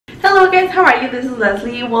Hello guys, how are you? This is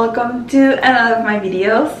Leslie. Welcome to another of my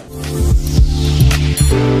videos.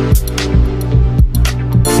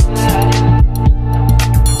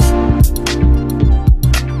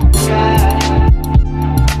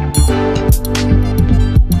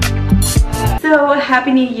 So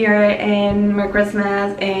happy new year and Merry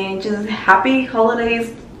Christmas and just happy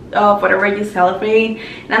holidays, whatever you celebrate.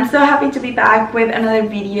 And I'm so happy to be back with another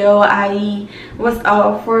video. I was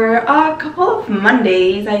out for a couple of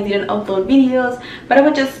Mondays. I didn't upload videos, but I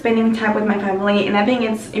was just spending time with my family, and I think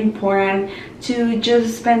it's important to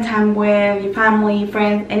just spend time with your family,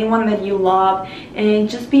 friends, anyone that you love, and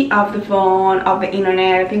just be off the phone, off the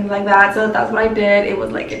internet, things like that. So that's what I did. It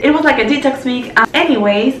was like a detox week.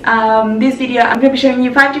 Anyways, this video I'm gonna be showing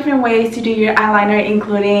you 5 different ways to do your eyeliner,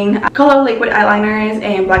 including color liquid eyeliners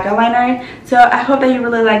and black eyeliner. So I hope that you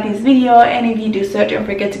really like this video, and if you do so, don't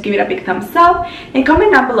forget to give it a big thumbs up and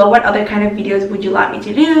comment down below what other kind of videos would you like me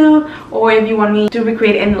to do, or if you want me to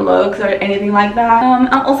recreate any looks or anything like that.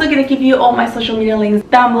 I'm also gonna give you all my social media links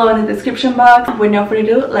down below in the description box. With no further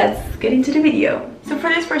ado, let's get into the video. So for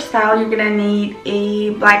this first style, you're gonna need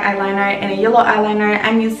a black eyeliner and a yellow eyeliner.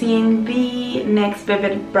 I'm using the NYX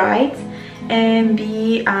Vivid Bright and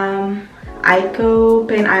the Ico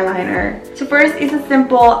pen eyeliner. So first is a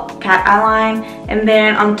simple cat eyeline, and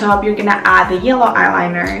then on top you're gonna add the yellow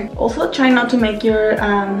eyeliner. Also try not to make your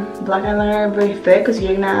black eyeliner very thick, because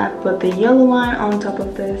you're gonna put the yellow one on top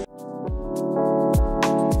of this.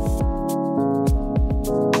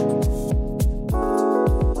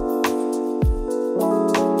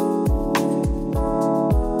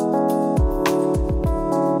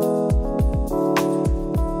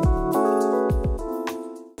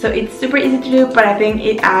 So it's super easy to do, but I think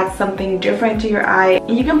it adds something different to your eye.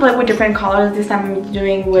 And you can play with different colors. This time I'm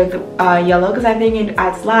doing with yellow because I think it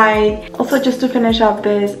adds light. Also, just to finish off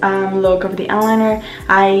this look of the eyeliner,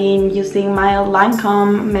 I'm using my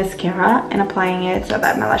Lancome mascara and applying it so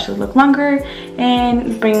that my lashes look longer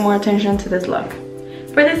and bring more attention to this look.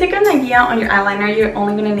 For the second idea on your eyeliner, you're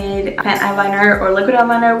only going to need pen eyeliner or liquid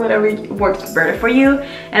eyeliner, whatever works better for you.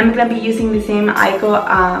 And I'm going to be using the same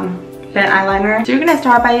Ico pen eyeliner. So you're gonna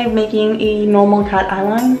start by making a normal cat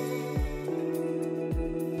eyeline.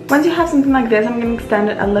 Once you have something like this, I'm gonna extend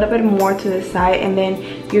it a little bit more to the side, and then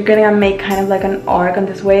you're gonna make kind of like an arc on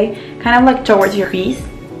this way, kind of like towards your crease.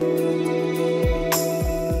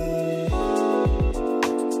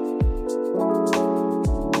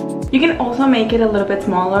 You can also make it a little bit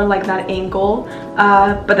smaller, like that angle,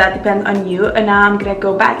 but that depends on you. And now I'm gonna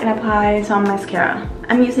go back and apply some mascara.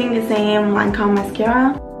 I'm using the same Lancome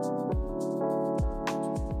mascara.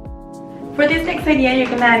 For this next idea, you're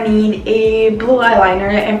gonna need a blue eyeliner,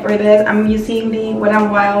 and for this I'm using the Wet n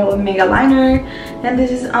Wild Mega Liner, and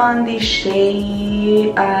this is on the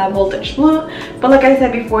shade Voltage Blue. But like I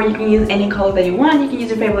said before, you can use any color that you want. You can use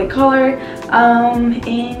your favorite color,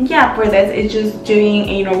 and yeah, for this it's just doing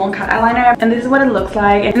a normal cat eyeliner, and this is what it looks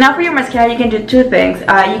like. And now for your mascara, you can do 2 things.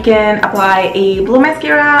 You can apply a blue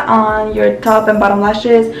mascara on your top and bottom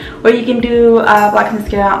lashes, or you can do black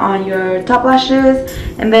mascara on your top lashes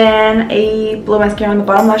and then a blue mascara on the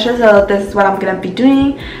bottom lashes. So this is what I'm gonna be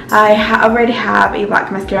doing. I already have a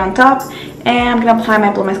black mascara on top, and I'm gonna apply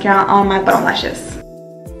my blue mascara on my bottom lashes.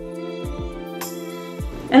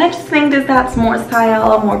 And I just think this adds more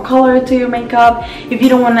style, more color to your makeup. If you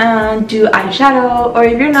don't want to do eyeshadow, or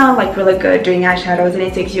if you're not like really good at doing eyeshadows and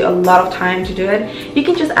it takes you a lot of time to do it, you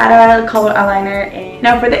can just add a color eyeliner. And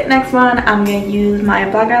now for the next one, I'm going to use my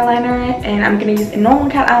black eyeliner, and I'm going to use a normal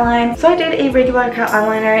cat eyeline. So I did a regular cat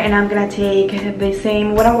eyeliner, and I'm going to take the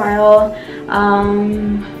same Wet n Wild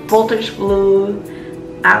Voltage Blue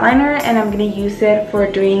eyeliner, and I'm gonna use it for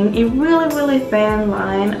doing a really thin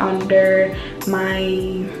line under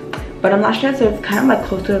my bottom lashes, so it's kind of like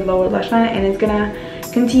close to the lower lash line, and it's gonna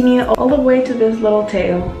continue all the way to this little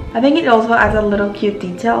tail. I think it also adds a little cute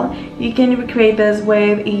detail. You can recreate this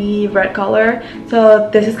with a red color. So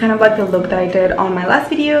this is kind of like the look that I did on my last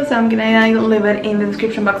video, so I'm gonna leave it in the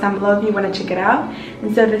description box down below if you want to check it out.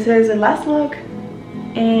 And so this is the last look,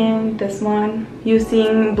 and this one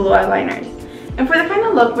using blue eyeliners. And for the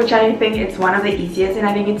final look, which I think it's one of the easiest and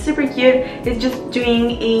I think it's super cute, is just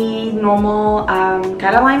doing a normal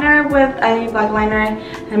cat eyeliner with a black liner.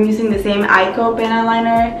 I'm using the same Ico pen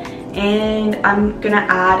eyeliner, and I'm gonna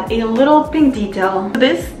add a little pink detail.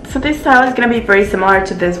 So this style is gonna be very similar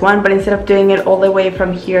to this one, but instead of doing it all the way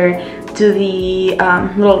from here to the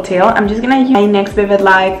little tail, I'm just gonna use my NYX Vivid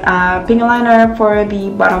Light pink eyeliner for the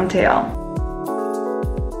bottom tail.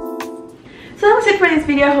 So that was it for this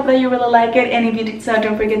video. I hope that you really like it, and if you did so,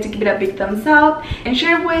 don't forget to give it a big thumbs up and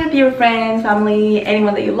share it with your friends, family,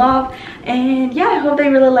 anyone that you love. And yeah, I hope they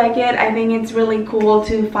really like it. I think it's really cool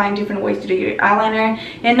to find different ways to do your eyeliner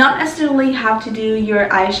and not necessarily have to do your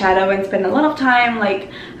eyeshadow and spend a lot of time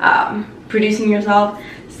like producing yourself.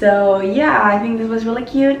 So yeah, I think this was really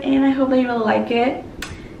cute, and I hope that you really like it.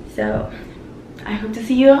 So I hope to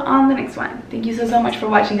see you on the next one. Thank you so much for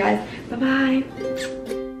watching, guys. Bye bye.